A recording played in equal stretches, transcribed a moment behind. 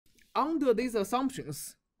under these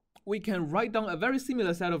assumptions, we can write down a very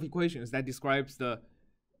similar set of equations that describes the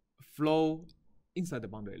flow inside the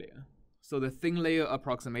boundary layer. So the thin layer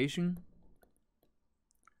approximation,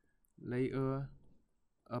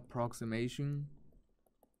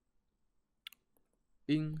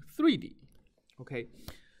 in 3D. Okay,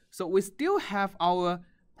 so we still have our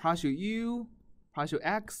partial u, partial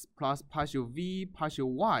x, plus partial v,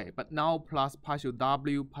 partial y, but now plus partial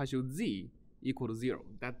w, partial z equal to 0.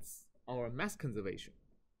 That's our mass conservation.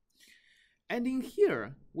 And in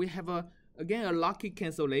here, we have again a lucky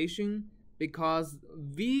cancellation because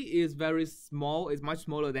v is very small, it's much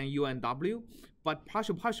smaller than u and w, but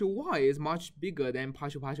partial y is much bigger than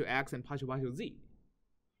partial x and partial z,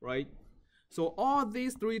 right? So all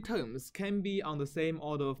these three terms can be on the same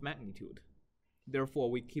order of magnitude.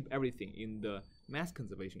 Therefore, we keep everything in the mass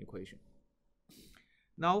conservation equation.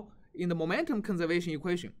 Now, in the momentum conservation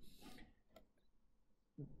equation,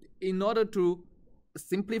 in order to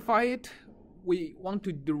simplify it, we want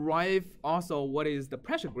to derive also what is the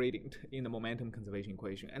pressure gradient in the momentum conservation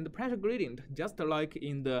equation. And the pressure gradient, just like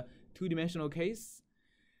in the two-dimensional case,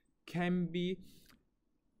 can be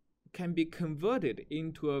converted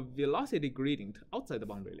into a velocity gradient outside the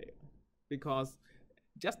boundary layer. Because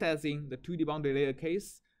just as in the 2D boundary layer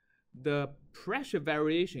case, the pressure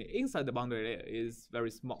variation inside the boundary layer is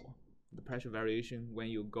very small. The pressure variation when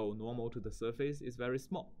you go normal to the surface is very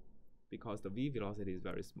small because the v velocity is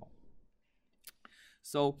very small.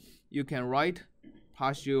 So you can write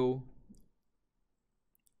partial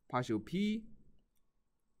p,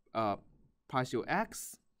 partial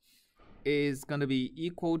x is going to be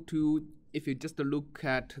equal to, if you just look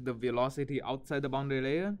at the velocity outside the boundary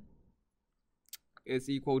layer, it's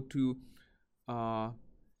equal to, I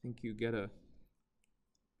think you get a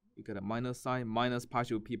minus sign, minus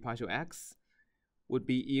partial p partial x would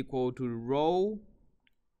be equal to rho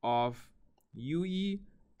of ue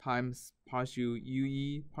times partial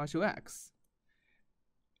ue partial x.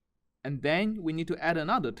 And then we need to add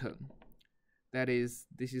another term. That is,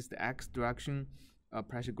 this is the x direction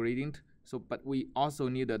pressure gradient. So, but we also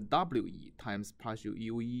need a we times partial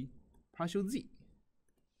ue partial z,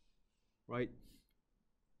 right?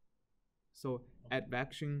 So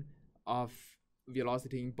advection of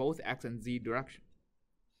velocity in both x and z direction.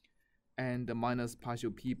 And the minus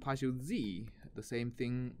partial p partial z, the same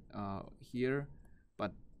thing here,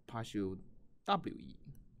 but partial we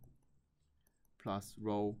plus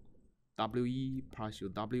rho we partial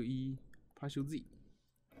partial z.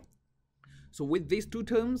 So with these two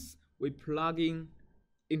terms, we plug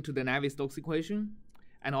into the Navier Stokes equation,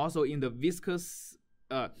 and also in the viscous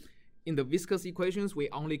equations, we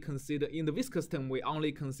only consider, in the viscous term, we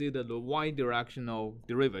only consider the y-directional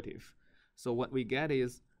derivative. So what we get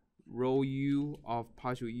is rho u of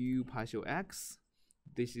partial u partial x.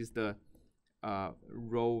 This is the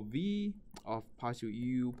rho v of partial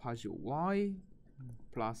u partial y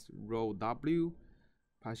plus rho w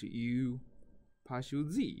partial u partial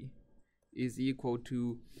z is equal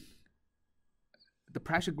to the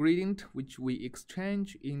pressure gradient, which we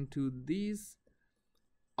exchange into these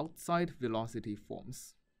outside velocity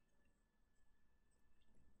forms.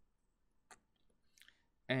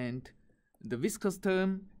 And the viscous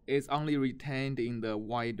term is only retained in the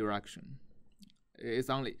y direction. It's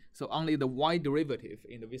only the y derivative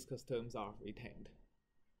in the viscous terms are retained.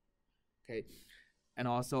 Okay, and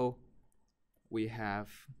also we have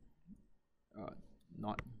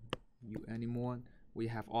not u anymore. We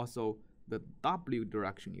have also the w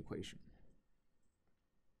direction equation.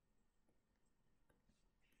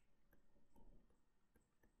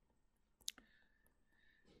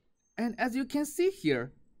 And as you can see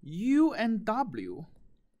here, u and w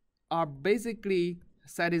are basically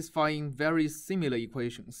satisfying very similar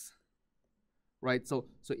equations, right? So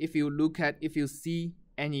if you see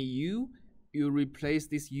any u, you replace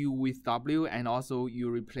this u with w, and also you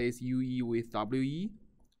replace ue with we,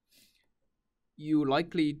 you're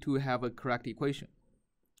likely to have a correct equation,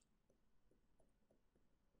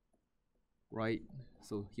 right?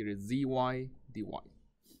 So here is zy dy.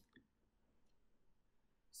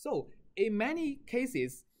 So in many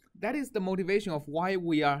cases, that is the motivation of why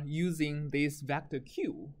we are using this vector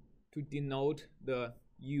q to denote the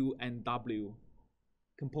u and w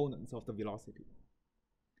components of the velocity.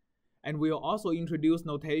 And we'll also introduce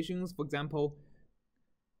notations. For example,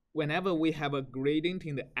 whenever we have a gradient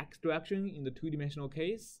in the x direction in the two-dimensional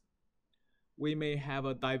case, we may have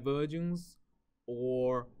a divergence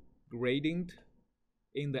or gradient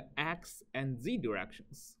in the x and z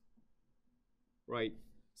directions, right?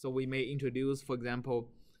 So we may introduce, for example,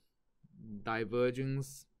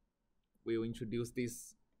 divergence. We will introduce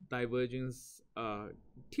this divergence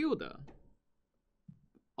tilde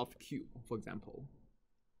of Q, for example.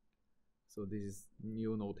 So this is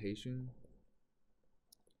new notation.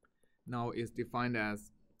 Now it's defined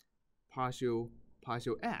as partial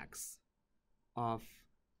x of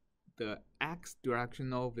the x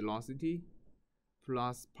directional velocity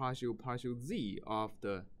plus partial z of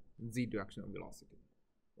the z directional velocity,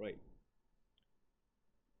 right?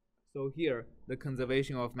 So here, the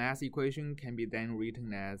conservation of mass equation can be then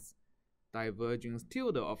written as divergence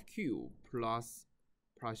tilde of Q plus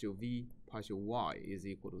partial v partial y is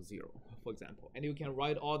equal to 0, for example. And you can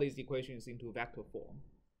write all these equations into vector form,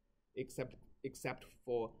 except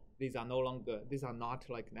for these are not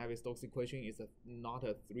like Navier Stokes equation. It's not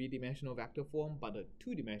a 3-dimensional vector form, but a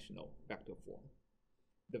 2-dimensional vector form.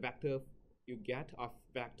 The vector you get are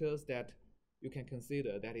vectors that you can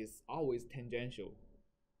consider that is always tangential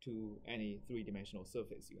to any 3-dimensional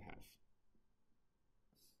surface you have.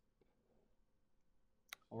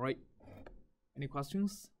 All right. Any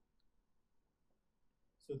questions?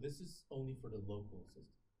 So this is only for the local system.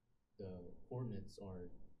 The coordinates are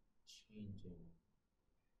changing.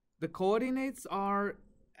 The coordinates are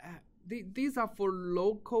these are for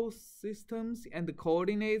local systems, and the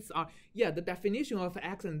coordinates are, yeah, the definition of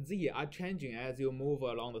x and z are changing as you move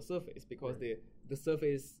along the surface, because right, the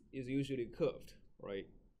surface is usually curved, right?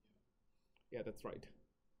 Yeah, that's right.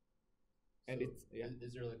 And so it's, yeah.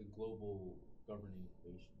 Is there like a global governing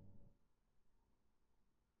equation?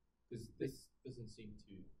 Because this doesn't seem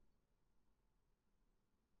to,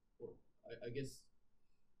 or I guess,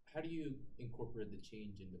 how do you incorporate the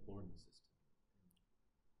change in the coordinate system?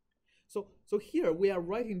 So here we are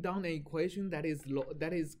writing down an equation that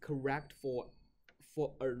is correct for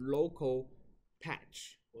a local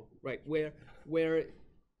patch, right? Where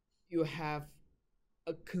you have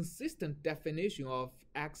a consistent definition of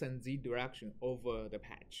x and z direction over the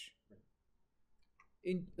patch.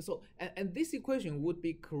 And this equation would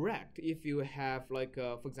be correct if you have, like,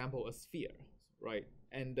 for example, a sphere, right?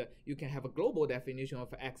 And you can have a global definition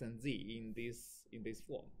of x and z in this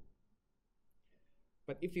form.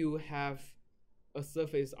 But if you have a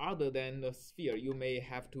surface other than a sphere, you may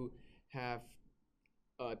have to have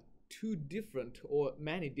two different or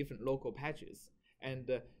many different local patches. And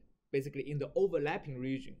basically in the overlapping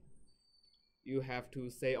region, you have to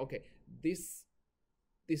say, okay, these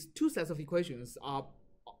two sets of equations are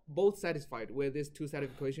both satisfied, where these two sets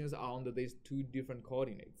of equations are under these two different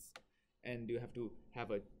coordinates. And you have to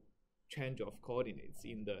have a change of coordinates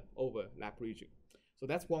in the overlap region. So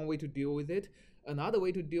that's one way to deal with it. Another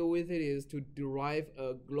way to deal with it is to derive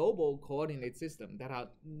a global coordinate system that are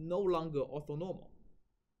no longer orthonormal.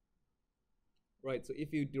 Right, so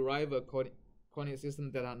if you derive a coordinate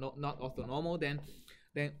system that are not orthonormal,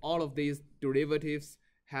 then all of these derivatives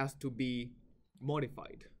has to be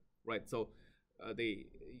modified, right? So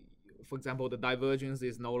for example, the divergence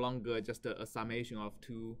is no longer just a summation of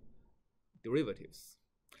two derivatives.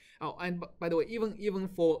 Oh, and by the way, even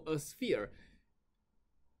for a sphere,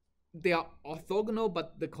 they are orthogonal,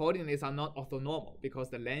 but the coordinates are not orthonormal, because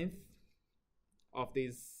the length of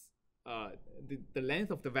this the length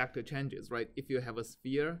of the vector changes, right? If you have a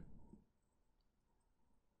sphere,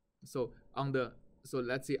 so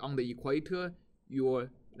let's say on the equator,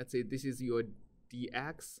 let's say this is your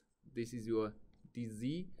dx, this is your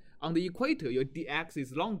dz. On the equator, your dx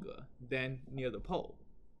is longer than near the pole.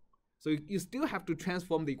 So you still have to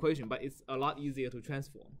transform the equation, but it's a lot easier to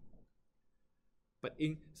transform. But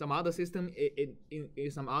in some other system,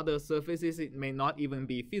 in some other surfaces, it may not even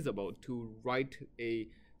be feasible to write a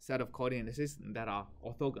set of coordinate systems that are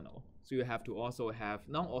orthogonal. So you have to also have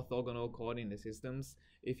non-orthogonal coordinate systems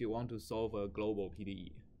if you want to solve a global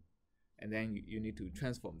PDE. And then you need to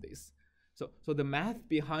transform this. So the math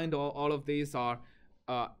behind all of these are,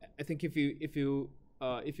 I think if you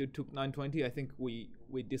took 920, I think we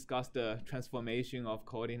discussed the transformation of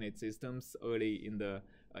coordinate systems early in the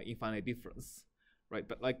infinite difference, right?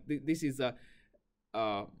 But like this is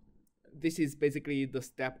basically the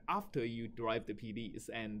step after you derive the PDEs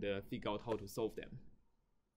and figure out how to solve them.